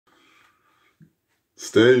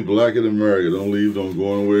Stay black in America. Don't leave, don't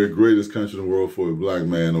go anywhere. Greatest country in the world for a black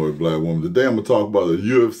man or a black woman. Today I'm going to talk about a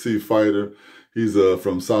UFC fighter. He's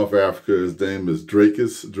from South Africa. His name is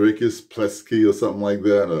Dricus Plessis or something like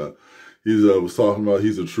that. He's was talking about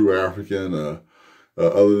he's a true African.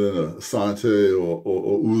 Other than Asante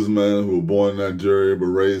or Usman, who were born in Nigeria but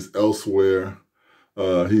raised elsewhere.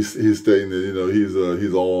 He's stating that he's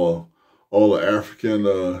all an African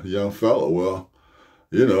young fella. Well,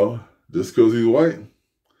 just because he's white,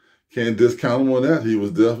 can't discount him on that. He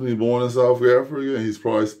was definitely born in South Africa, and he's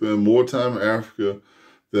probably spent more time in Africa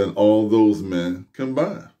than all those men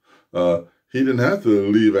combined. He didn't have to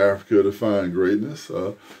leave Africa to find greatness,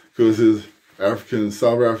 because his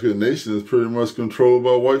South African nation is pretty much controlled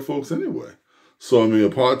by white folks anyway. So, I mean,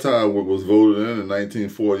 apartheid was voted in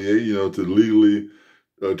 1948, to legally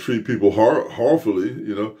treat people harmfully,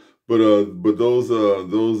 but those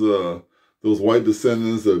white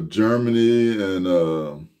descendants of Germany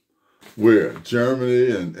and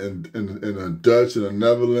Germany and Dutch and the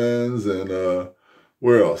Netherlands and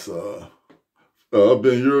where else? Up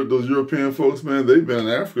in Europe, those European folks, man, they've been in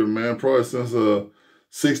Africa, man, probably since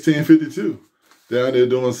 1652. Down there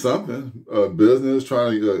doing something, business,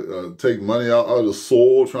 trying to take money out of the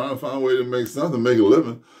soil, trying to find a way to make something, make a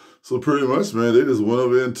living. So pretty much, man, they just went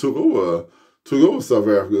over there and took over South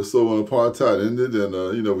Africa. So when apartheid ended, and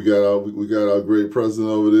we got our great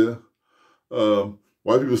president over there.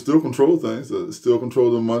 White people still control things, still control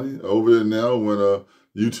the money over there now. When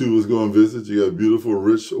YouTube was going to visit, you got beautiful,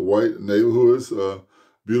 rich white neighborhoods,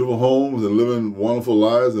 beautiful homes, and living wonderful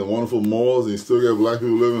lives and wonderful malls, and you still got black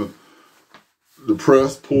people living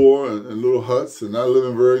depressed, poor, and little huts, and not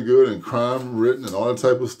living very good, and crime written, and all that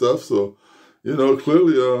type of stuff. So,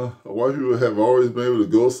 clearly, white people have always been able to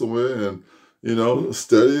go somewhere and,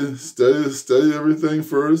 study everything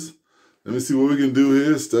first. Let me see what we can do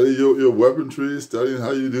here. Study your weaponry, studying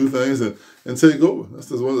how you do things, and take over.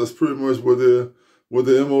 That's pretty much what the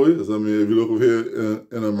MO is. I mean, if you look over here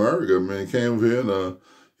in America, I mean, it came over here and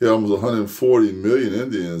he had almost 140 million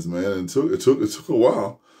Indians, man, and it took a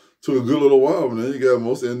while. Took a good little while, but then you got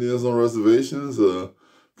most Indians on reservations.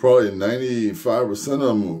 Probably 95% of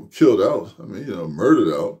them killed out. I mean,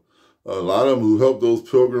 murdered out. A lot of them who helped those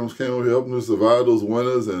pilgrims came over here, helping them survive those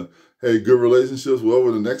winters and had good relationships. Well,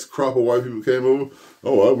 when the next crop of white people came over,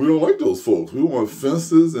 we don't like those folks. We want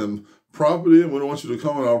fences and property, and we don't want you to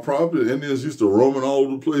come on our property. The Indians used to roaming all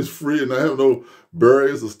over the place free and not have no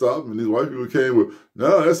barriers to stop them. And these white people came with,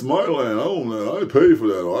 no, that's my land. I own that. I paid for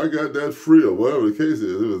that, or I got that free, or whatever the case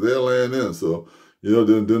is. It was their land then. So,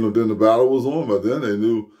 then the battle was on. But then they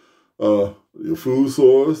knew your food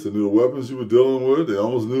source. They knew the weapons you were dealing with. They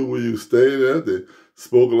almost knew where you stayed at. They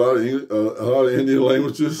spoke a lot of Indian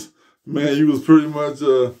languages. Man, you was pretty much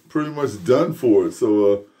done for it.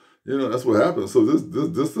 So, that's what happened. So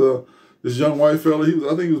this young white fella,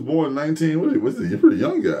 I think he was born in 19, what's he? He's a pretty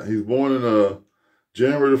young guy. He was born in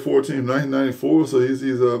January the 14th, 1994. So he's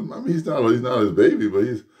not his baby, but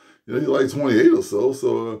he's like 28 or so.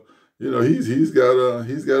 So he's got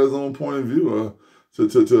his own point of view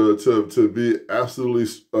to be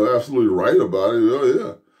absolutely right about it. Oh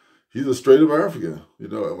yeah, he's a straight up African.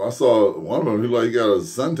 I saw one of them. He got a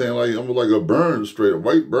suntan almost like a burn straight up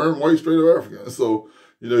white straight up African. So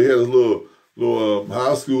he had his little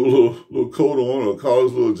high school little coat on, or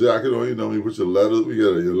college little jacket on. When you put your leather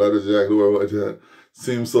jacket or whatever like that.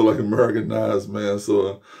 Seems so like Americanized, man.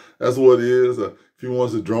 So that's what he is. If he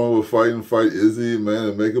wants to drum up a fight Izzy, man,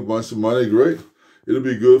 and make a bunch of money, great. It'll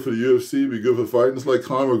be good for the UFC, be good for fighting. It's like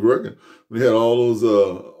Conor McGregor. We had all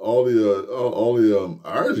the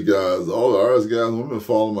Irish guys, women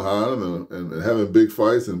following behind him and having big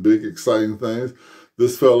fights and big exciting things.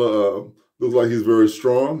 This fella looks like he's very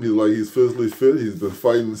strong. He's physically fit. He's been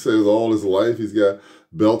fighting, says, all his life. He's got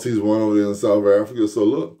belts he's won over there in South Africa. So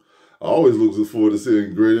look, I always look forward to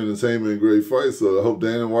seeing great entertainment and great fights. So I hope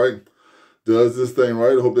Dana White does this thing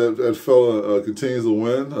right. I hope that fella continues to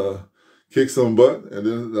win, kick some butt, and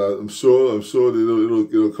then I'm sure that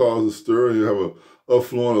it'll cause a stir. You have a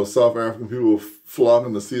affluent of South African people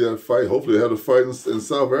flocking to see that fight. Hopefully they have a fight in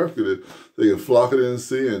South Africa that they can flock it in and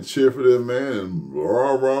see and cheer for their man and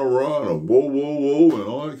rah, rah, rah, and whoa, whoa, whoa, and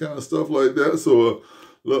all that kind of stuff like that. So,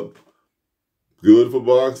 look, good for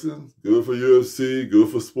boxing, good for UFC, good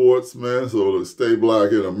for sports, man. So, look, stay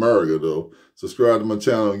black in America, though. Subscribe to my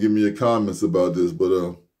channel and give me your comments about this.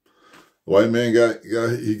 But, white man got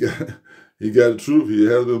the truth. He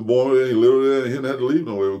has been born there, he lived there, and he didn't have to leave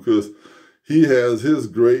nowhere because he has his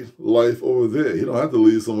great life over there. He don't have to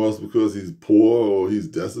leave somewhere else because he's poor or he's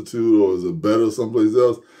destitute or is better someplace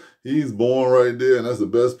else. He's born right there, and that's the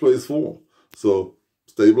best place for him. So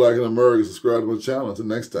Stay black in America. Subscribe to my channel. Until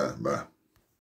next time. Bye.